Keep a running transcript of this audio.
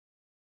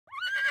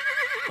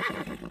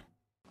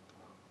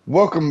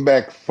Welcome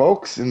back,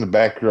 folks. In the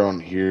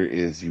background here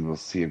is you will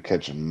see him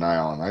catch an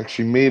island. I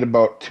actually made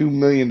about $2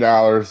 million,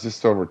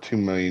 just over 2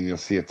 million. You'll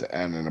see at the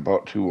end in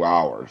about 2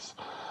 hours.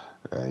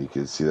 You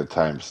can see the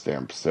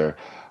timestamps there.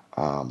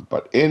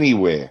 But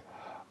anyway,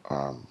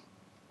 um,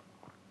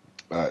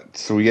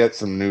 so we get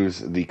some news.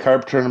 The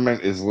Carp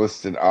tournament is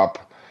listed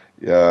up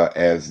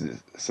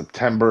as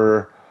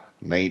September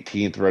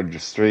 19th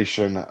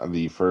registration.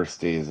 The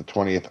first day is the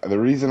 20th. The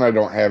reason I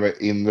don't have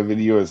it in the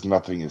video is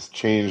nothing has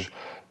changed.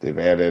 They've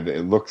added,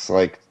 it looks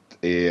like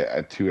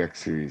a 2X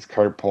series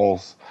carp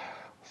pulse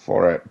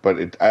for it,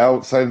 but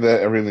outside of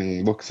that,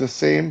 everything looks the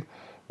same,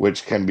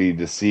 which can be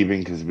deceiving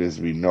because, as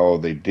we know,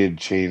 they did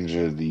change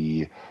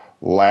the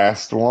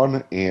last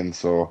one, and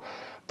so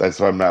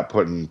that's why I'm not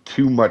putting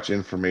too much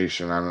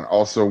information on it.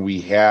 Also, we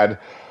had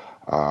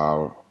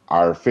uh,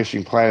 our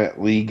Fishing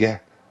Planet League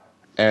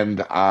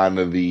end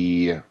on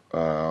the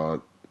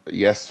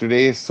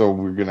yesterday, so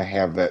we're gonna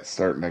have that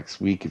start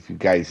next week. If you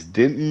guys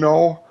didn't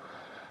know,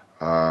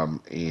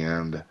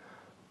 and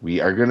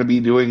we are going to be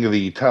doing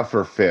the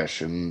tougher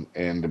fish. And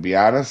to be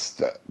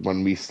honest,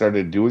 when we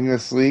started doing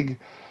this league,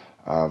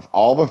 of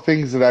all the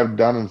things that I've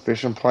done in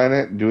Fishing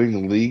Planet,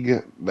 doing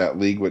that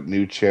league with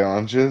new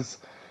challenges,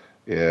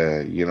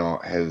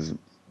 has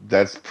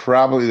that's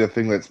probably the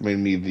thing that's made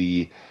me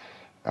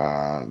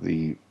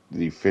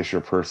the fisher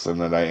person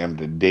that I am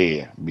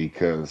today,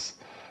 because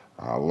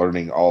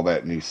learning all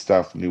that new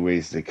stuff, new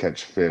ways to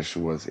catch fish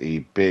was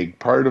a big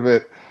part of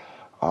it.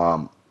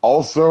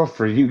 Also,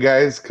 for you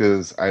guys,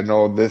 because I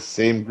know this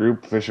same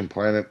group, Fishing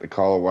Planet, the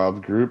Call of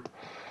Wild group,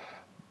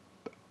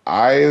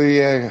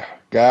 I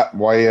got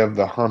Way of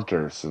the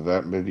Hunter, so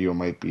that video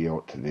might be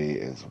out today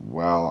as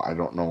well. I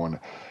don't know when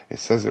it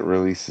says it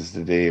releases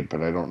today,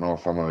 but I don't know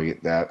if I'm going to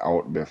get that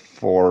out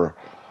before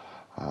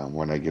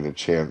when I get a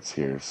chance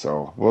here.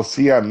 So we'll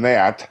see on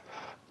that,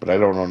 but I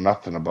don't know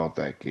nothing about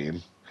that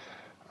game.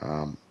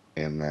 And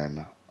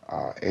then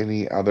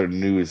any other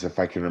news, if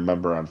I can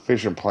remember, on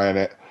Fishing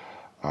Planet.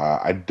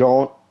 I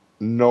don't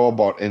know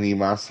about any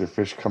monster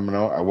fish coming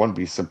out. I wouldn't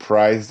be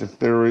surprised if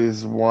there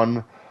is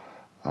one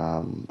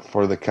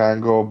for the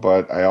Congo,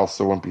 but I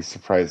also wouldn't be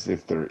surprised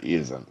if there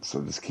isn't.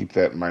 So just keep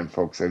that in mind,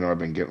 folks. I know I've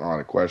been getting a lot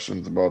of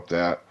questions about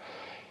that,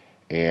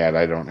 and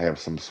I don't have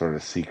some sort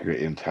of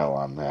secret intel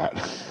on that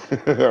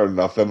or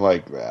nothing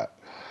like that.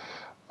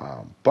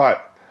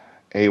 But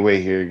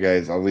anyway, here,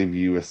 guys, I'll leave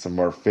you with some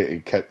more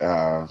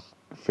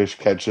fish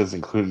catches,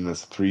 including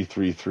this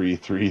 333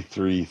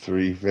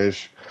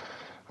 fish.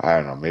 I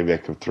don't know. Maybe I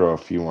could throw a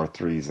few more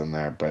threes in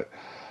there, but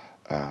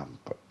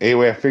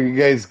anyway, I figured,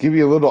 guys, give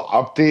you a little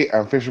update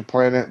on Fisher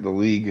Planet, the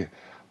league,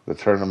 the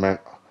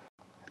tournament,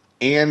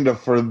 and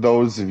for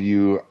those of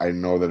you I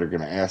know that are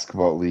going to ask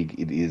about league,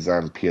 it is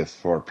on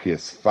PS4,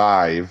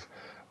 PS5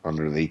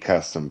 under the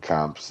custom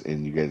comps,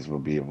 and you guys will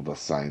be able to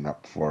sign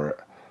up for it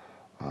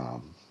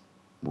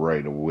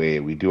right away.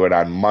 We do it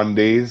on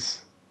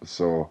Mondays,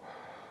 so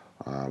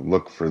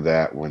look for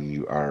that when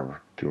you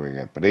are doing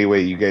it. But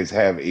anyway, you guys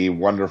have a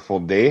wonderful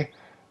day,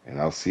 and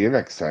I'll see you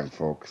next time,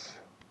 folks.